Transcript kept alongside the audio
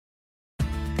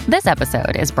This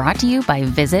episode is brought to you by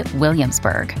Visit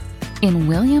Williamsburg. In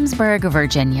Williamsburg,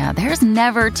 Virginia, there's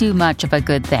never too much of a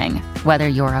good thing. Whether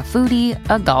you're a foodie,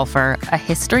 a golfer, a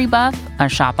history buff, a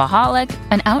shopaholic,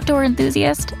 an outdoor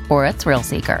enthusiast, or a thrill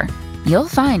seeker, you'll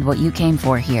find what you came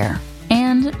for here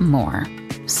and more.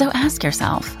 So ask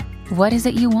yourself, what is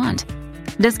it you want?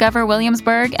 Discover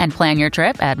Williamsburg and plan your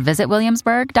trip at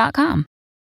visitwilliamsburg.com.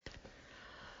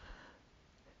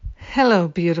 Hello,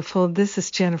 beautiful. This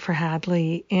is Jennifer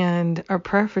Hadley, and our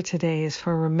prayer for today is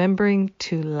for remembering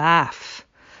to laugh.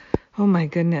 Oh my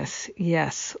goodness.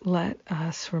 Yes, let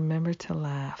us remember to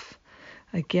laugh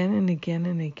again and again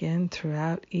and again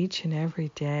throughout each and every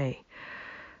day.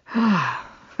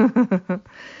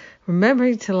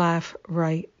 Remembering to laugh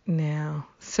right now.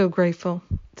 So grateful,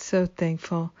 so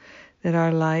thankful that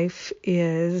our life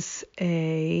is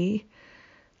a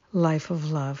life of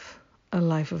love, a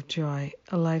life of joy,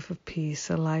 a life of peace,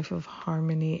 a life of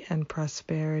harmony and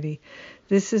prosperity.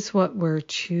 This is what we're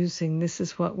choosing. This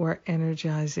is what we're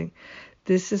energizing.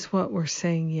 This is what we're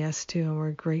saying yes to, and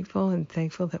we're grateful and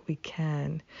thankful that we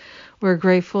can. We're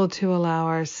grateful to allow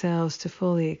ourselves to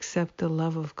fully accept the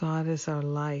love of God as our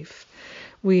life.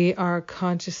 We are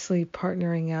consciously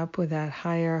partnering up with that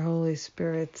higher Holy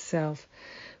Spirit self.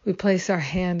 We place our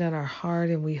hand on our heart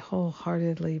and we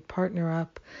wholeheartedly partner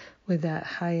up with that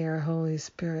higher Holy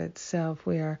Spirit self.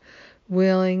 We are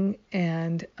willing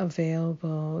and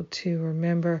available to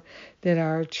remember that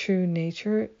our true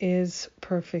nature is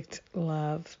perfect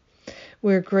love.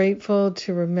 We're grateful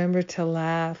to remember to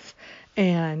laugh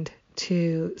and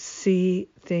to see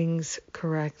things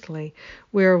correctly.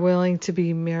 We are willing to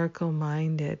be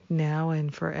miracle-minded now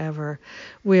and forever.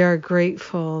 We are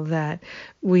grateful that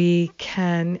we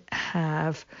can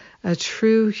have a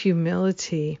true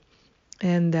humility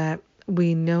and that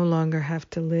we no longer have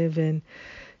to live in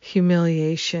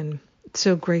humiliation.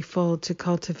 So grateful to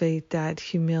cultivate that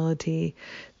humility.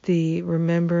 The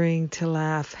remembering to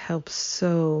laugh helps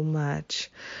so much.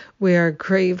 We are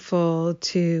grateful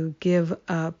to give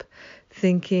up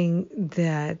thinking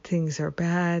that things are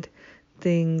bad,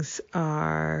 things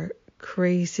are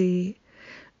crazy.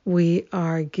 We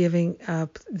are giving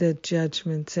up the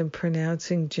judgments and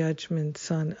pronouncing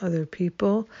judgments on other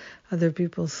people, other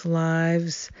people's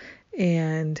lives,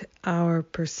 and our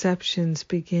perceptions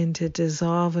begin to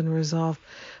dissolve and resolve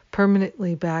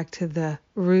permanently back to the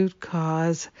root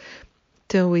cause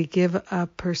till we give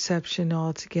up perception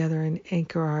altogether and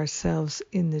anchor ourselves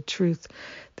in the truth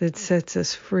that sets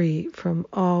us free from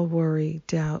all worry,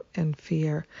 doubt, and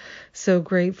fear. So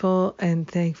grateful and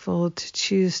thankful to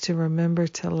choose to remember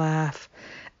to laugh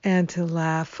and to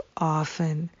laugh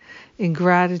often. In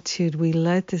gratitude, we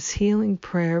let this healing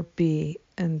prayer be,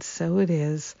 and so it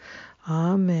is.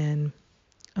 Amen.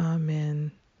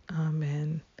 Amen.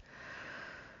 Amen.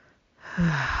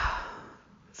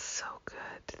 So good.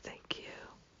 Thank you.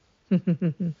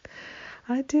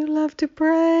 I do love to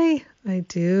pray. I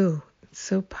do. It's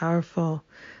so powerful.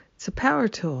 It's a power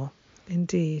tool,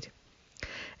 indeed.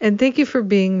 And thank you for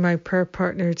being my prayer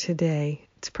partner today.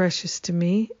 It's precious to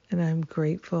me, and I'm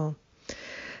grateful.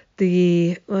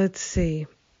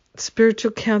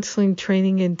 Spiritual Counseling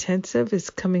Training Intensive is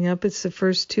coming up. It's the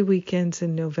first 2 weekends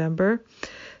in November.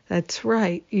 That's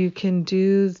right. You can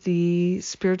do the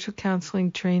Spiritual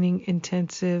Counseling Training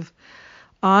Intensive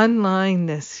online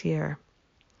this year.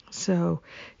 So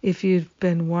if you've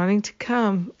been wanting to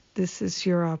come, this is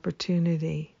your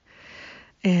opportunity.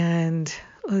 And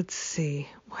let's see,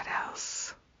 what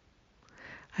else?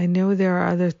 I know there are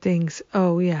other things.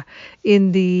 Oh, yeah.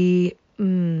 In the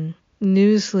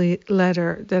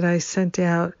newsletter that I sent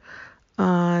out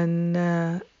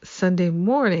on Sunday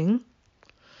morning,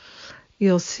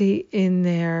 you'll see in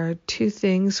there 2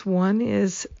 things. One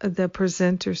is the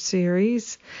presenter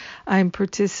series. I'm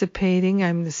participating.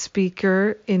 I'm the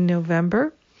speaker in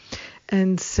November.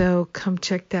 And so come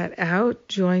check that out.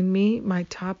 Join me. My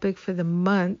topic for the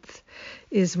month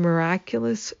is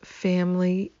miraculous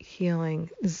family healing.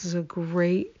 This is a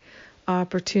great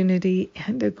opportunity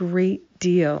and a great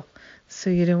deal. So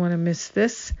you don't want to miss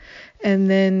this. And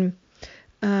then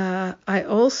I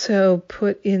also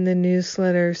put in the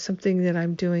newsletter something that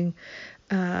I'm doing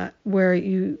where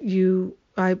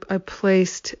I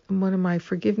placed one of my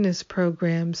forgiveness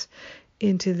programs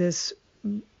into this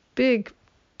big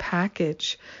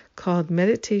package called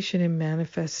Meditation and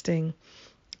Manifesting.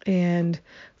 And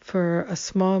for a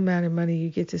small amount of money, you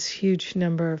get this huge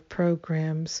number of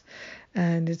programs.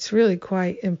 And it's really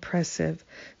quite impressive.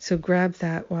 So grab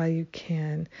that while you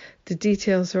can. The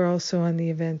details are also on the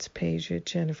events page at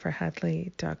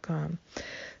jenniferhadley.com.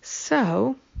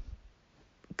 So,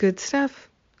 good stuff.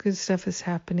 Good stuff is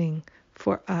happening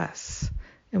for us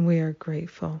and we are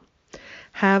grateful.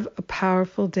 Have a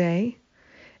powerful day,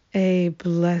 a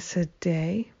blessed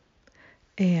day,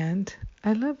 and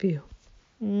I love you.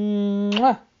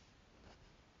 Mwah.